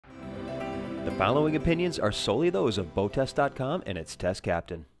The following opinions are solely those of BoatTEST.com and its test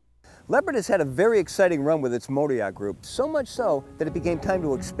captain. Leopard has had a very exciting run with its motor yacht group, so much so that it became time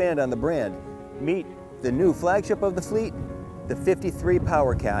to expand on the brand. Meet the new flagship of the fleet, the 53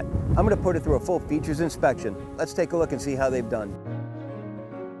 Powercat. I'm going to put it through a full features inspection. Let's take a look and see how they've done.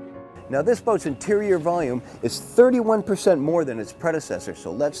 Now this boat's interior volume is 31% more than its predecessor,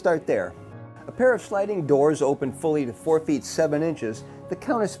 so let's start there. A pair of sliding doors open fully to 4 feet 7 inches. The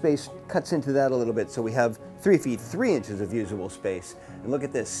counter space cuts into that a little bit, so we have 3 feet 3 inches of usable space. And look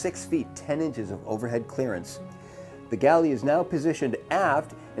at this, 6 feet 10 inches of overhead clearance. The galley is now positioned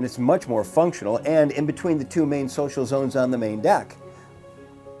aft, and it's much more functional and in between the two main social zones on the main deck.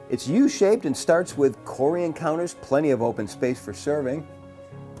 It's U-shaped and starts with Corian counters, plenty of open space for serving.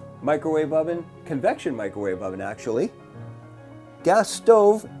 Microwave oven, convection microwave oven actually. Gas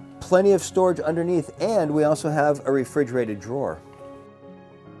stove, plenty of storage underneath, and we also have a refrigerated drawer.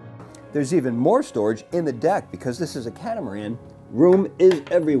 There's even more storage in the deck because this is a catamaran. Room is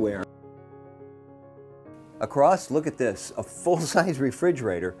everywhere. Across, look at this, a full-size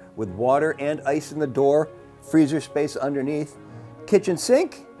refrigerator with water and ice in the door, freezer space underneath, kitchen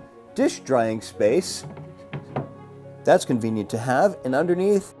sink, dish drying space. That's convenient to have, and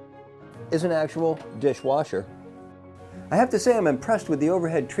underneath is an actual dishwasher. I have to say I'm impressed with the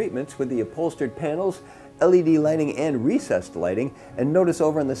overhead treatments with the upholstered panels, LED lighting and recessed lighting, and notice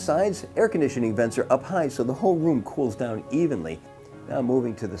over on the sides, air conditioning vents are up high so the whole room cools down evenly. Now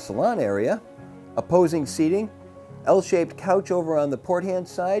moving to the salon area, opposing seating, L-shaped couch over on the port hand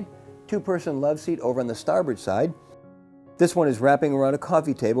side, two-person love seat over on the starboard side. This one is wrapping around a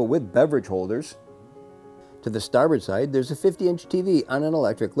coffee table with beverage holders. To the starboard side, there's a 50-inch TV on an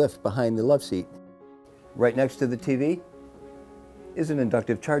electric lift behind the love seat. Right next to the TV is an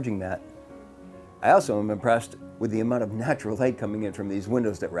inductive charging mat. I also am impressed with the amount of natural light coming in from these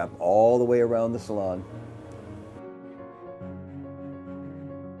windows that wrap all the way around the salon.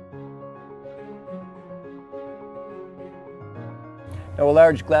 Now a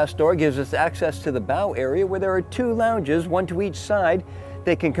large glass door gives us access to the bow area where there are two lounges, one to each side.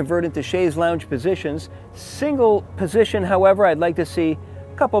 They can convert into chaise lounge positions. Single position, however, I'd like to see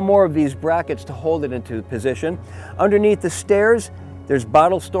a couple more of these brackets to hold it into position. Underneath the stairs, there's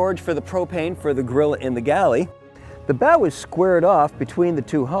bottle storage for the propane for the grill in the galley. The bow is squared off between the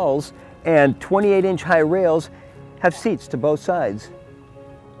two hulls, and 28-inch high rails have seats to both sides.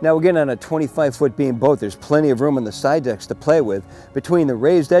 Now again, on a 25-foot beam boat, there's plenty of room on the side decks to play with. Between the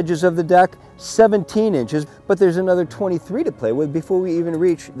raised edges of the deck, 17 inches, but there's another 23 to play with before we even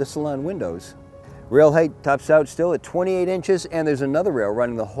reach the salon windows. Rail height tops out still at 28 inches, and there's another rail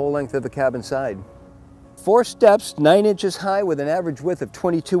running the whole length of the cabin side. 4 steps, 9 inches high with an average width of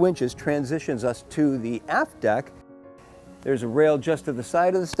 22 inches transitions us to the aft deck. There's a rail just to the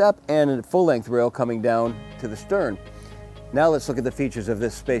side of the step and a full-length rail coming down to the stern. Now let's look at the features of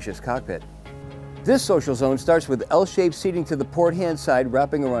this spacious cockpit. This social zone starts with L-shaped seating to the port hand side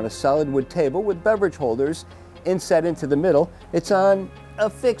wrapping around a solid wood table with beverage holders inset into the middle. It's on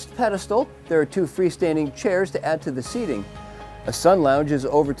a fixed pedestal. There are 2 freestanding chairs to add to the seating. A sun lounge is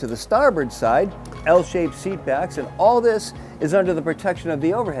over to the starboard side, L-shaped seat backs, and all this is under the protection of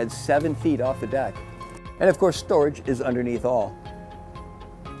the overhead 7 feet off the deck. And of course, storage is underneath all.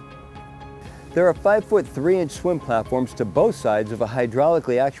 There are 5-foot 3-inch swim platforms to both sides of a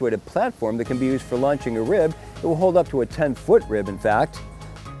hydraulically actuated platform that can be used for launching a rib. It will hold up to a 10-foot rib, in fact.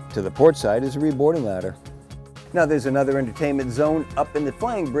 To the port side is a reboarding ladder. Now there's another entertainment zone up in the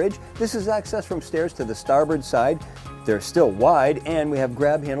flying bridge. This is access from stairs to the starboard side. They're still wide, and we have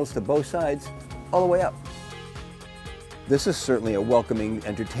grab handles to both sides all the way up. This is certainly a welcoming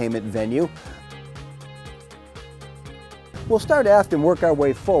entertainment venue. We'll start aft and work our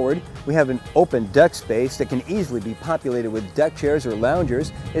way forward. We have an open deck space that can easily be populated with deck chairs or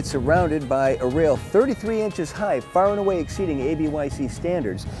loungers. It's surrounded by a rail 33 inches high, far and away exceeding ABYC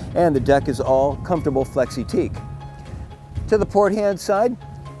standards, and the deck is all comfortable flexi teak. To the port hand side,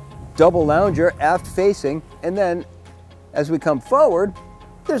 double lounger aft facing, and then as we come forward,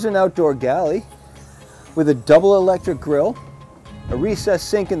 there's an outdoor galley with a double electric grill, a recessed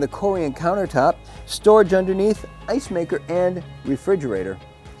sink in the Corian countertop, storage underneath, ice maker, and refrigerator.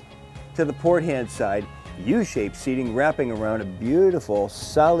 To the port hand side, U-shaped seating wrapping around a beautiful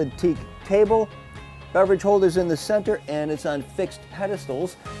solid teak table, beverage holders in the center, and it's on fixed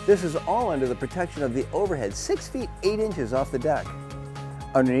pedestals. This is all under the protection of the overhead 6 feet 8 inches off the deck.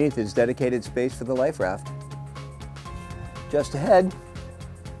 Underneath is dedicated space for the life raft. Just ahead,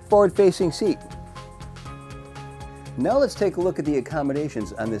 forward-facing seat. Now let's take a look at the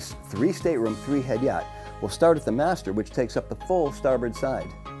accommodations on this 3-stateroom, 3-head yacht. We'll start at the master, which takes up the full starboard side.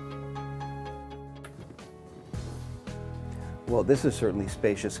 Well, this is certainly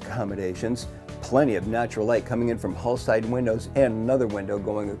spacious accommodations. Plenty of natural light coming in from hull side windows and another window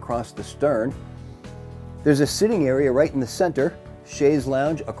going across the stern. There's a sitting area right in the center, chaise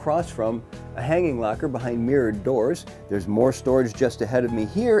lounge across from a hanging locker behind mirrored doors. There's more storage just ahead of me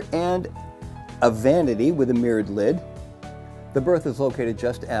here and a vanity with a mirrored lid. The berth is located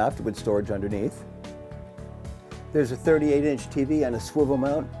just aft with storage underneath. There's a 38-inch TV and a swivel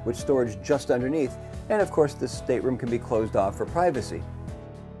mount with storage just underneath. And of course, this stateroom can be closed off for privacy.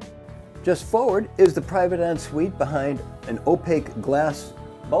 Just forward is the private ensuite behind an opaque glass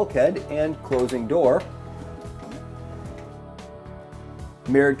bulkhead and closing door.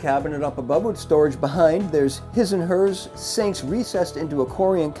 Mirrored cabinet up above with storage behind. There's his and hers sinks recessed into a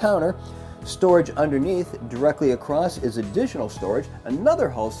Corian counter. Storage underneath. Directly across is additional storage, another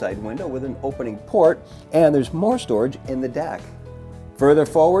hull side window with an opening port, and there's more storage in the deck. Further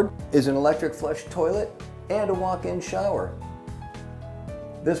forward is an electric flush toilet and a walk-in shower.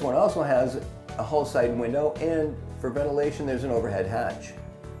 This one also has a hull side window, and for ventilation there's an overhead hatch.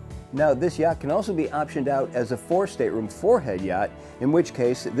 Now this yacht can also be optioned out as a 4-stateroom 4-head yacht, in which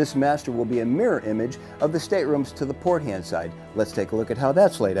case this master will be a mirror image of the staterooms to the port hand side. Let's take a look at how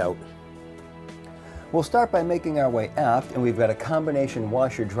that's laid out. We'll start by making our way aft, and we've got a combination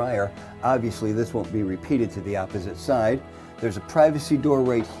washer-dryer. Obviously this won't be repeated to the opposite side. There's a privacy door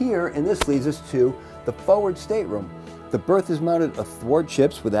right here, and this leads us to the forward stateroom. The berth is mounted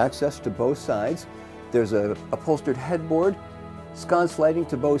athwartships with access to both sides. There's a upholstered headboard, sconce lighting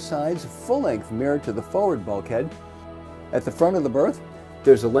to both sides, full-length mirror to the forward bulkhead. At the front of the berth,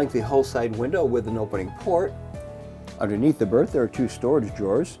 there's a lengthy hull side window with an opening port. Underneath the berth, there are 2 storage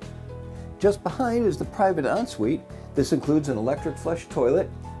drawers. Just behind is the private ensuite. This includes an electric flush toilet,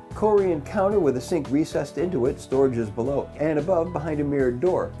 Corian counter with a sink recessed into it, storage is below and above behind a mirrored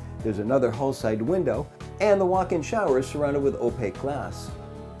door. There's another hull side window, and the walk-in shower is surrounded with opaque glass.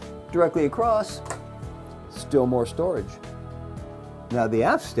 Directly across, still more storage. Now the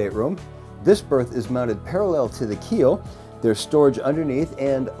aft stateroom, this berth is mounted parallel to the keel. There's storage underneath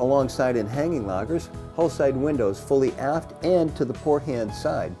and alongside in hanging lockers, hull side windows fully aft and to the port hand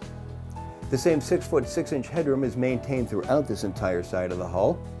side. The same 6-foot 6-inch headroom is maintained throughout this entire side of the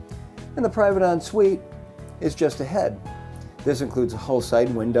hull. And the private ensuite is just ahead. This includes a hull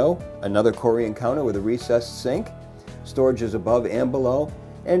side window, another Corian counter with a recessed sink, storage is above and below,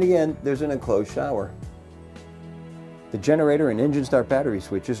 and again, there's an enclosed shower. The generator and engine start battery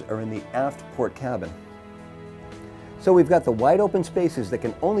switches are in the aft port cabin. So we've got the wide open spaces that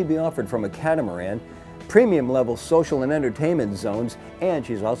can only be offered from a Catamaran, premium level social and entertainment zones, and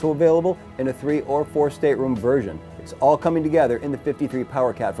she's also available in a 3 or 4 stateroom version. It's all coming together in the 53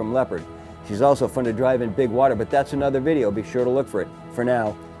 Powercat from Leopard. She's also fun to drive in big water, but that's another video. Be sure to look for it. For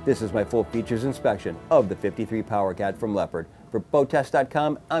now, this is my full features inspection of the 53 Powercat from Leopard. For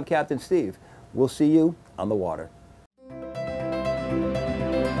BoatTEST.com, I'm Captain Steve. We'll see you on the water.